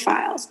project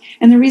files.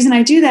 And the reason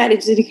I do that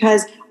is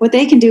because what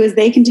they can do is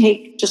they can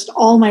take just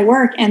all my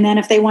work, and then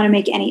if they want to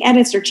make any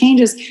edits or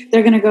changes,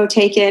 they're going to go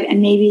take it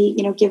and maybe,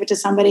 give it to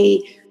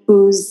somebody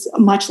who's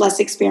much less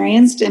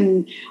experienced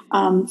and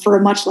for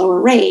a much lower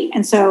rate.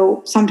 And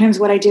so sometimes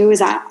what I do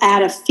is I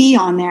add a fee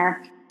on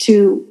there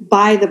to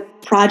buy the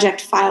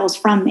project files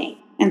from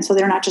me. And so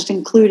they're not just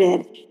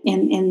included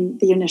in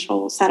the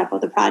initial setup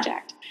of the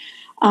project.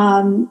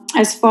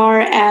 As far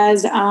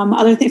as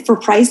other things for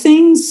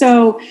pricing,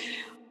 so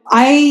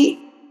I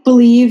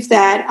believe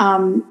that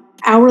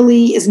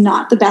hourly is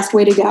not the best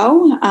way to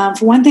go.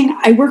 For one thing,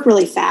 I work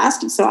really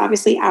fast, so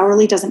obviously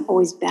hourly doesn't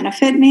always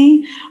benefit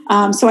me.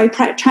 So I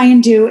try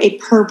and do a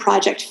per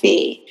project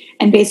fee.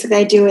 And basically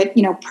I do it,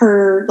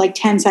 per like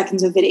 10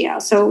 seconds of video.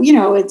 So,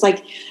 it's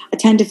like a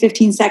 10 to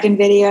 15 second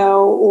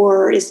video,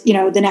 or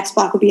the next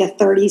block would be a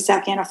 30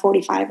 second, a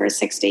 45 or a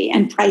 60,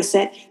 and price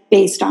it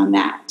based on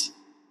that.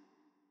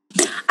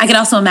 I could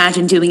also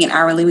imagine doing it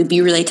hourly would be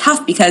really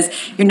tough, because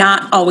you're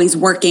not always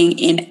working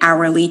in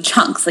hourly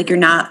chunks. Like, you're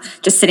not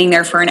just sitting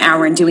there for an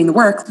hour and doing the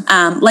work.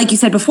 Like you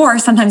said before,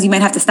 sometimes you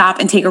might have to stop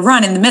and take a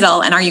run in the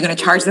middle. And are you going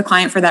to charge the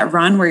client for that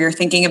run where you're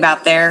thinking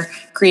about their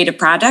creative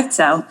project?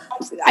 So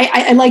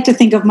I like to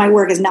think of my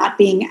work as not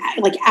being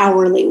like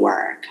hourly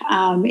work.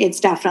 It's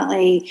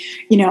definitely,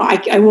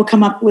 I will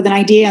come up with an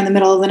idea in the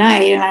middle of the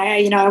night, and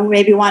I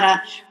maybe want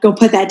to go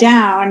put that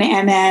down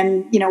and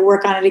then,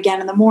 work on it again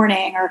in the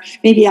morning. Or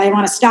maybe I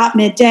want to stop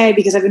midday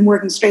because I've been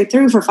working straight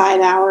through for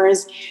 5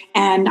 hours,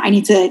 and I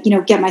need to,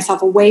 get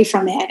myself away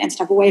from it and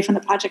step away from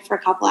the project for a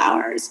couple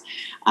hours.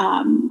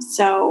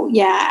 So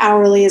yeah,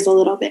 hourly is a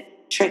little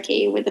bit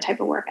tricky with the type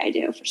of work I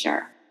do, for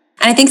sure.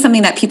 And I think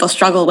something that people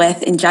struggle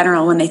with in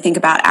general when they think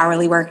about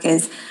hourly work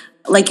is,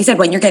 like you said,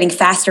 when you're getting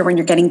faster, when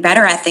you're getting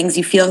better at things,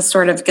 you feel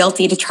sort of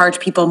guilty to charge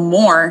people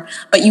more,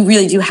 but you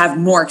really do have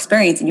more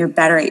experience and you're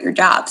better at your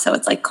job. So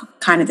it's like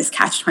kind of this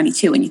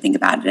catch-22 when you think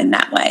about it in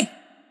that way.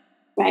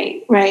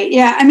 Right.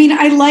 Yeah. I mean,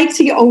 I like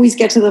to always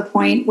get to the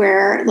point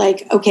where,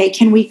 like, okay,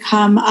 can we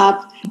come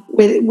up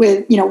with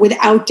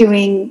without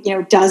doing,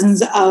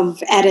 dozens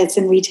of edits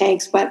and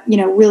retakes, but,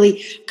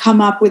 really come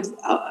up with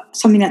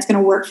something that's going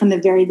to work from the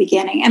very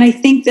beginning. And I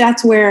think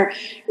that's where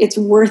it's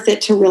worth it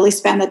to really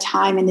spend the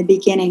time in the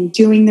beginning,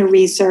 doing the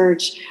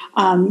research,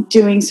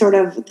 doing sort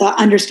of the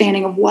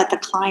understanding of what the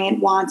client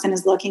wants and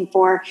is looking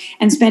for,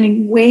 and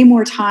spending way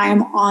more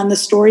time on the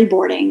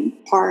storyboarding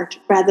part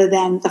rather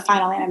than the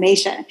final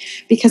animation.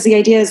 Because the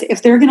idea is,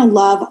 if they're going to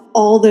love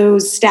all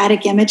those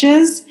static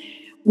images,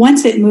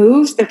 once it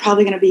moves, they're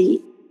probably going to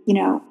be,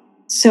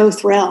 so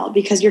thrilled,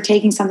 because you're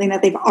taking something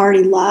that they've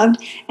already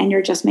loved and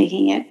you're just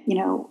making it,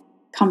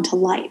 come to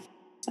life.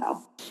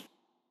 So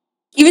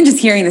even just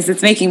hearing this,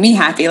 it's making me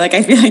happy. Like,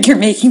 I feel like you're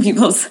making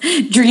people's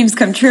dreams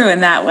come true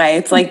in that way.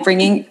 It's like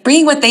bringing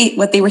what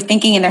they were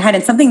thinking in their head,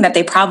 and something that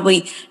they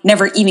probably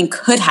never even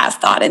could have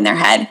thought in their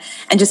head,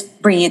 and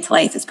just bringing it to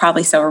life is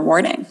probably so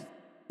rewarding.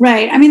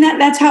 Right. I mean,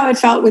 that's how it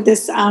felt with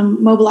this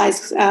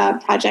Mobilize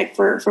project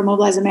for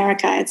Mobilize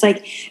America. It's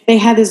like they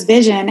had this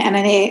vision, and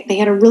they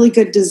had a really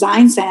good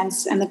design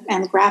sense and the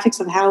graphics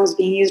of how it was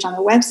being used on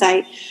their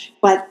website,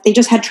 but they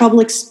just had trouble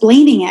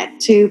explaining it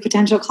to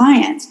potential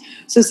clients.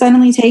 So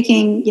suddenly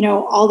taking,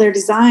 all their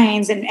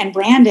designs and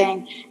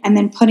branding, and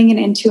then putting it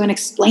into an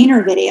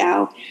explainer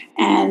video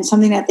and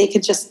something that they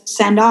could just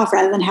send off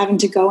rather than having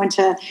to go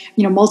into,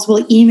 multiple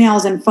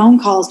emails and phone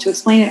calls to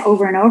explain it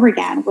over and over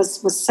again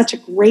was such a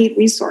great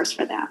resource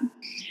for them.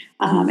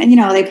 And,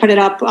 they put it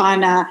up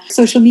on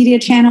social media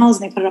channels,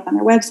 and they put it up on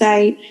their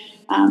website.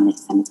 They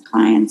send it to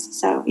clients.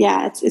 So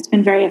yeah, it's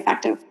been very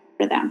effective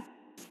for them.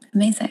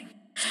 Amazing.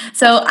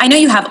 So I know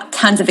you have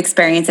tons of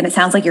experience, and it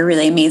sounds like you're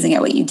really amazing at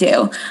what you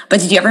do,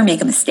 but did you ever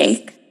make a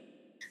mistake?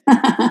 Did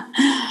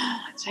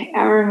I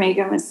ever make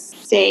a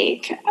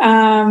mistake?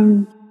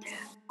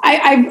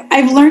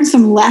 I've learned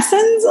some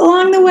lessons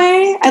along the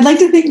way. I'd like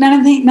to think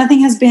nothing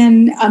has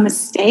been a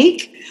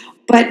mistake,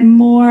 but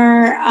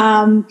more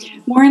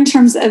in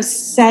terms of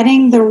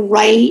setting the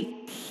right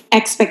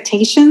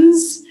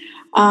expectations.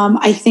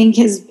 I think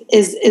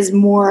is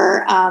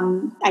more,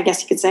 I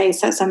guess you could say,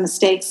 some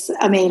mistakes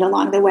made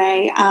along the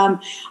way.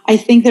 I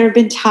think there have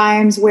been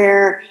times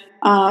where,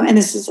 and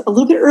this is a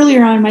little bit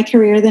earlier on in my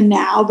career than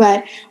now,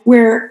 but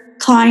where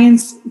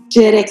clients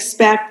did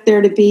expect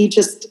there to be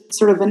just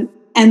sort of an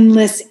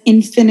endless,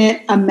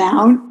 infinite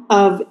amount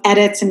of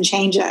edits and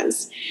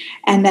changes,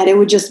 and that it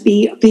would just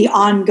be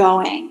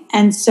ongoing.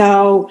 And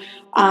so,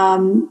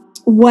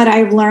 what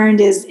I've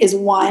learned is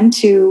one,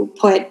 to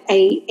put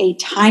a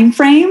time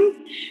frame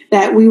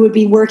that we would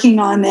be working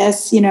on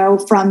this,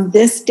 from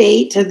this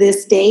date to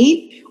this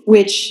date,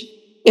 which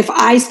if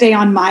I stay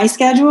on my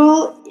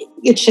schedule,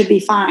 it should be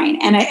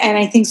fine. And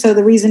I think so.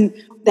 The reason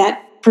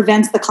that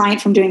prevents the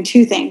client from doing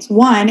two things.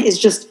 One is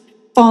just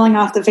falling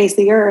off the face of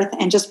the earth,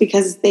 and just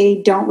because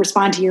they don't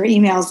respond to your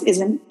emails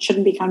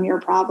shouldn't become your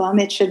problem.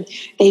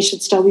 They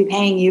should still be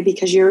paying you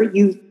because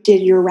you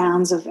did your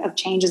rounds of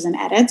changes and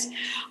edits.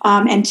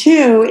 And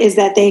two is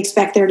that they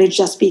expect there to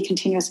just be a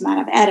continuous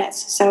amount of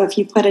edits. So if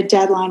you put a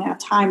deadline and a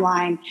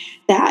timeline,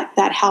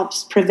 that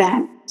helps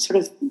prevent sort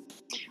of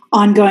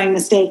ongoing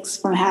mistakes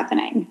from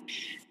happening.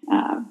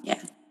 Yeah.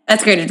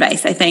 That's great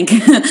advice. I think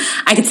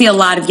I could see a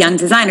lot of young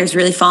designers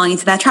really falling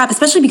into that trap,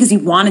 especially because you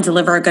want to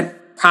deliver a good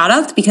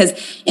product, because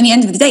in the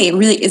end of the day, it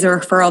really is a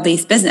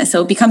referral-based business.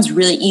 So it becomes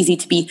really easy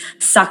to be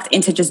sucked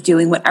into just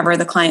doing whatever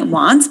the client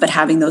wants, but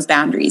having those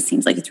boundaries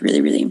seems like it's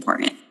really, really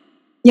important.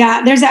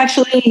 Yeah, there's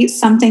actually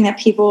something that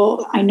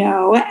people I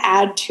know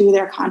add to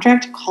their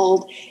contract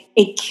called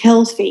a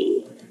kill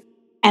fee.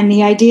 And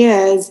the idea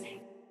is,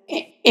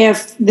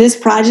 if this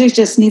project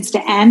just needs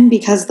to end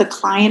because the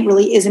client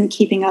really isn't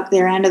keeping up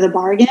their end of the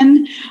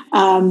bargain,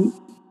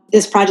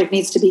 this project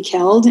needs to be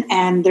killed,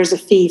 and there's a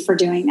fee for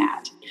doing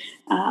that.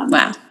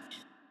 Wow.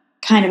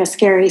 Kind of a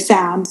scary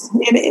sound.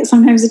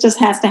 Sometimes it just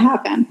has to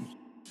happen.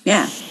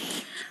 Yeah.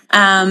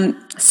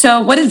 So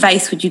what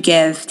advice would you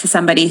give to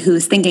somebody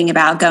who's thinking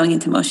about going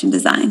into motion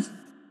design?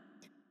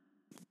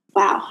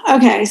 Wow.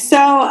 Okay. So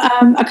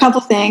a couple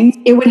things.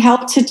 It would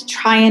help to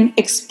try and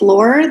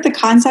explore the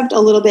concept a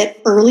little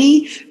bit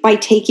early by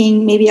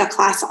taking maybe a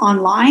class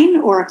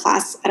online or a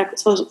class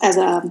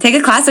take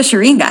a class with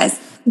Sherene, guys.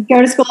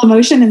 Go to School of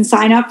Motion and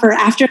sign up for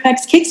After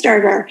Effects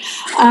Kickstarter.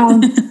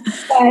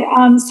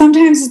 But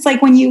sometimes it's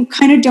like when you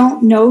kind of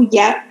don't know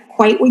yet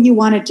quite what you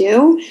want to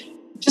do,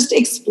 just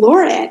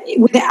explore it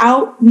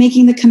without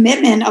making the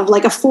commitment of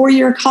like a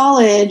 4-year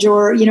college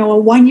or, a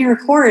 1-year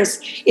course.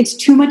 It's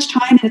too much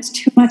time and it's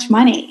too much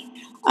money.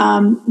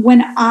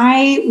 When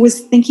I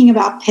was thinking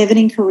about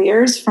pivoting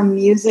careers from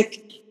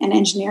music and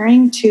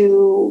engineering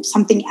to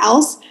something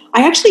else,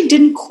 I actually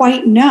didn't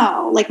quite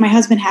know. Like, my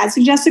husband had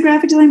suggested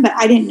graphic design, but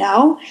I didn't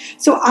know.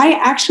 So I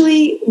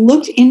actually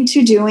looked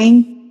into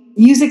doing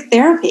music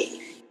therapy.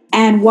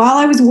 And while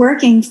I was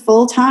working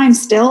full-time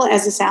still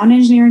as a sound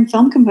engineer and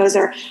film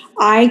composer,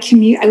 I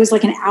was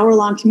like an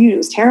hour-long commute. It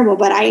was terrible,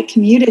 but I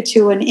commuted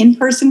to an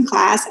in-person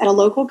class at a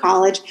local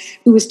college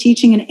who was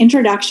teaching an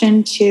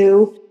introduction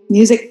to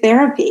music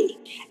therapy.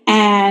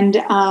 And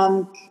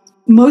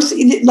most,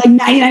 like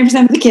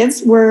 99% of the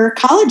kids were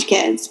college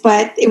kids,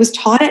 but it was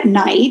taught at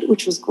night,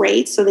 which was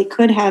great. So they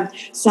could have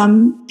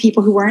some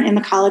people who weren't in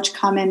the college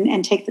come in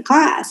and take the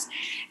class.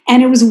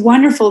 And it was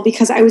wonderful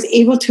because I was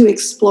able to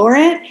explore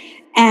it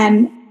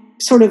and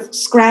sort of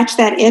scratch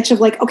that itch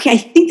of like, okay, I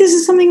think this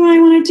is something I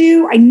want to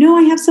do. I know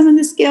I have some of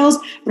the skills,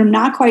 but I'm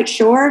not quite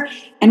sure.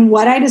 And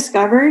what I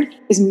discovered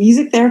is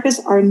music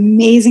therapists are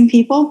amazing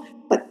people,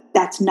 but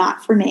that's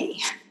not for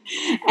me.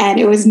 And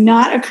it was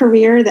not a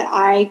career that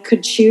I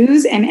could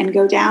choose and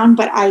go down,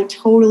 but I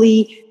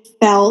totally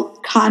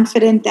felt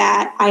confident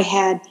that I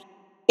had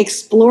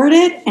explored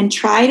it and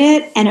tried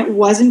it, and it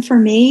wasn't for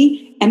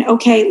me. And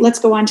okay, let's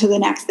go on to the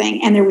next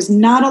thing. And there was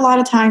not a lot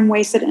of time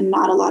wasted and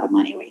not a lot of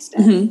money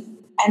wasted. Mm-hmm.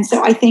 And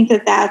so I think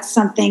that that's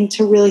something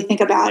to really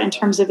think about in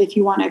terms of if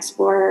you want to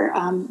explore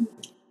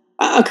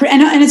a career.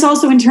 And it's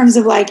also in terms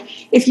of like,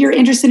 if you're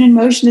interested in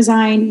motion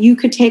design, you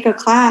could take a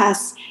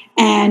class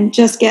and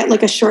just get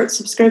like a short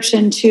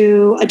subscription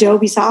to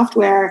Adobe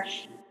software,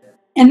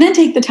 and then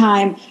take the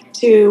time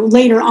to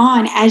later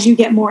on, as you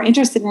get more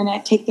interested in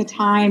it, take the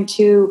time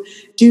to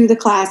do the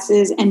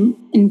classes and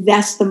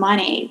invest the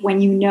money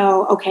when you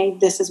know, okay,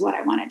 this is what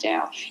I want to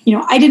do. You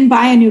know, I didn't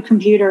buy a new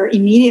computer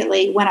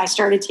immediately when I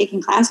started taking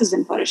classes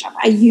in Photoshop.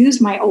 I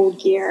used my old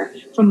gear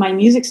from my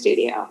music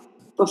studio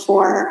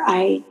before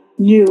I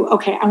knew,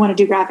 okay, I want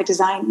to do graphic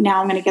design. Now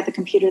I'm going to get the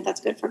computer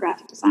that's good for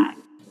graphic design.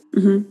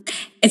 Mm-hmm.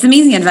 It's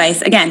amazing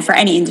advice, again, for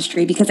any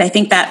industry, because I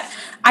think that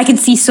I can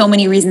see so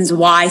many reasons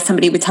why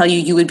somebody would tell you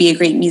you would be a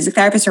great music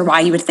therapist or why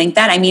you would think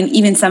that. I mean,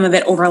 even some of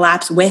it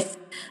overlaps with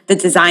the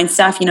design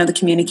stuff, you know, the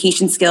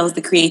communication skills,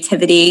 the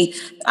creativity,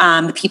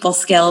 the people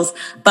skills,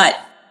 but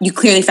you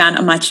clearly found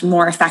a much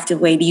more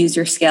effective way to use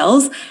your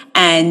skills.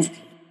 And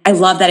I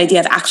love that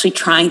idea of actually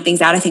trying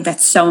things out. I think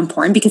that's so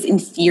important because in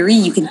theory,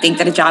 you can think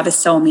that a job is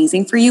so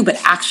amazing for you,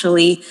 but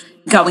actually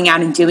going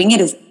out and doing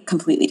it is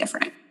completely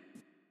different.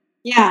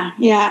 Yeah.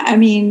 I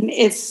mean,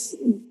 it's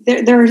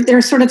there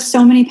are sort of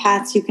so many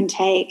paths you can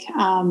take,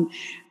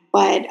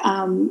 but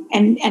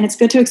it's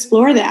good to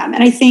explore them.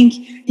 And I think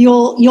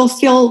you'll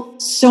feel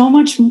so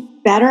much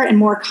better and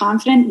more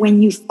confident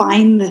when you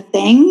find the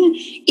thing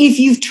if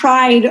you've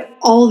tried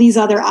all these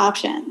other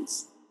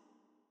options.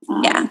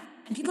 Yeah.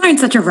 People are in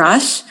such a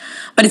rush,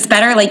 but it's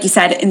better, like you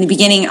said in the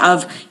beginning,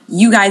 of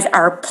you guys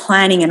are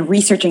planning and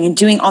researching and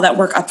doing all that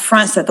work up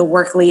front so that the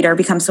work later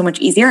becomes so much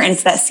easier. And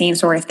it's that same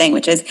sort of thing,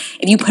 which is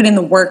if you put in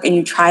the work and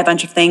you try a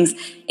bunch of things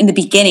in the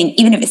beginning,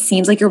 even if it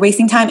seems like you're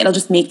wasting time, it'll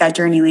just make that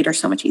journey later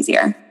so much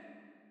easier.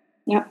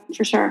 Yep,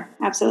 for sure.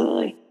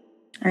 Absolutely.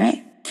 All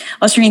right.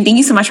 Well, Sherene, thank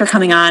you so much for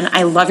coming on.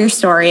 I love your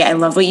story. I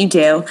love what you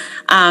do.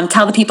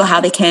 Tell the people how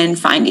they can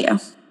find you.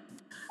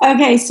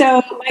 Okay,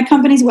 so my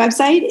company's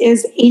website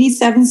is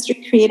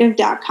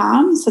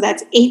 87streetcreative.com. So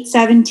that's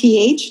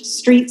 87TH,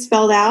 street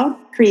spelled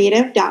out,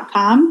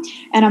 creative.com.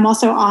 And I'm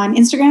also on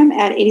Instagram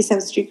at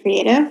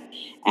 87streetcreative.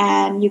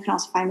 And you can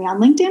also find me on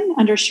LinkedIn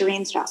under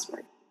Sherene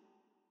Strausberg.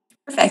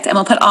 Perfect. And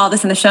we'll put all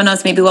this in the show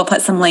notes. Maybe we'll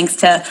put some links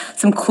to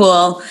some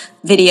cool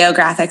video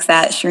graphics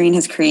that Sherene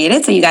has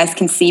created so you guys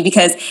can see,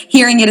 because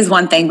hearing it is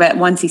one thing, but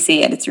once you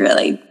see it, it's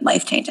really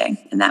life-changing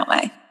in that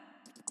way.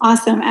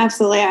 Awesome.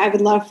 Absolutely. I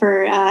would love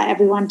for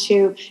everyone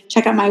to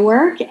check out my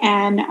work.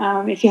 And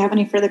if you have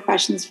any further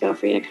questions, feel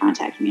free to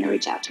contact me or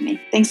reach out to me.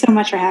 Thanks so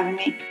much for having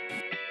me.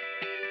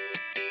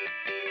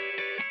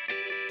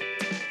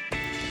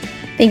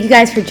 Thank you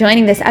guys for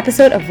joining this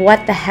episode of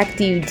What the Heck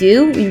Do You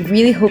Do? We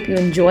really hope you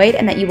enjoyed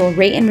and that you will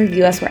rate and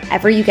review us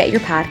wherever you get your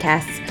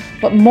podcasts.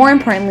 But more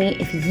importantly,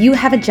 if you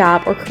have a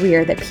job or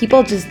career that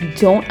people just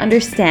don't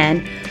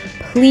understand,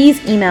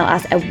 please email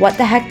us at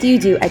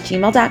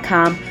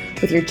whattheheckdoyoudo@gmail.com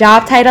with your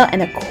job title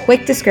and a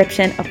quick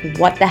description of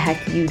what the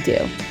heck you do.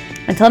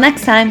 Until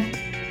next time.